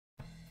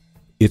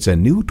It's a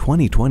new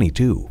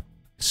 2022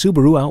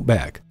 Subaru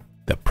Outback,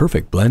 the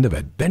perfect blend of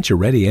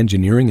adventure-ready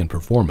engineering and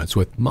performance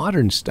with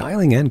modern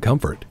styling and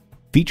comfort.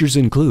 Features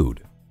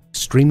include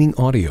streaming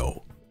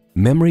audio,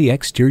 memory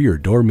exterior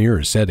door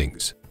mirror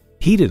settings,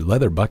 heated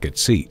leather bucket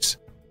seats,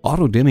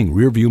 auto-dimming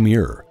rearview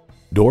mirror,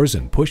 doors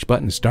and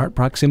push-button start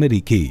proximity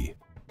key,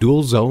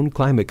 dual-zone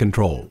climate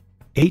control,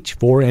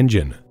 H4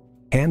 engine,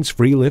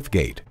 hands-free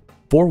liftgate,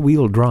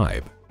 four-wheel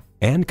drive,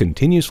 and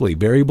continuously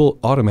variable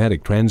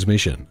automatic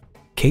transmission.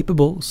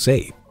 Capable,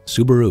 safe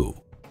Subaru.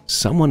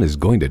 Someone is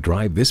going to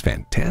drive this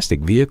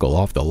fantastic vehicle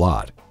off the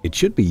lot. It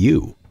should be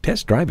you.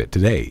 Test drive it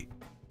today.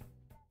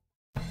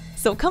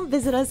 So come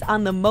visit us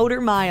on the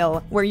Motor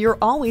Mile, where you're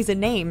always a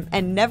name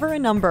and never a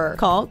number.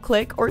 Call,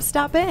 click, or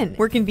stop in.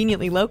 We're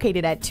conveniently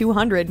located at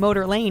 200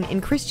 Motor Lane in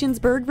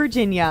Christiansburg,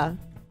 Virginia.